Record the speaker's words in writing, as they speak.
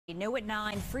New at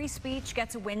 9, free speech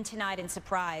gets a win tonight in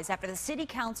Surprise after the city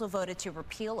council voted to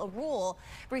repeal a rule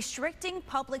restricting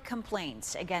public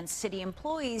complaints against city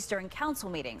employees during council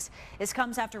meetings. This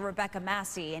comes after Rebekah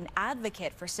Massie, an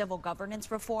advocate for civil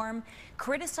governance reform,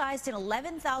 criticized an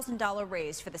 $11,000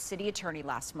 raise for the city attorney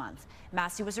last month.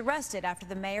 Massie was arrested after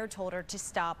the mayor told her to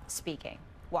stop speaking.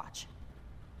 Watch.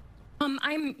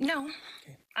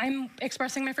 I'm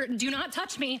expressing my do not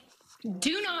touch me.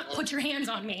 Do not put your hands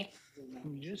on me.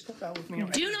 You just step out with me.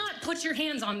 Do not put your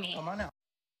hands on me. Come on out.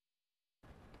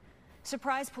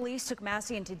 Surprise police took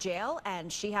Massie into jail,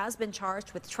 and she has been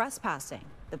charged with trespassing.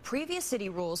 The previous city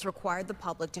rules required the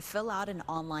public to fill out an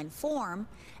online form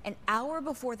an hour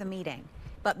before the meeting.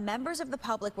 But members of the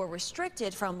public were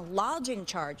restricted from lodging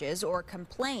charges or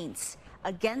complaints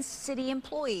against city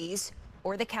employees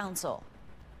or the council.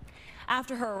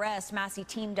 After her arrest, Massie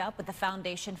teamed up with the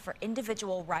Foundation for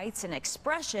Individual Rights and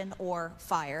Expression, or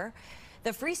FIRE.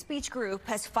 The free speech group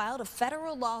has filed a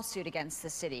federal lawsuit against the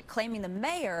city, claiming the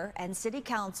mayor and city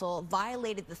council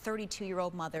violated the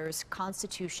 32-year-old mother's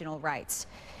constitutional rights.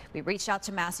 We reached out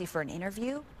to Massie for an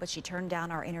interview, but she turned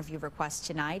down our interview request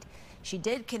tonight. She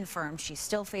did confirm she's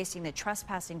still facing the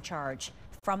trespassing charge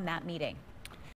from that meeting.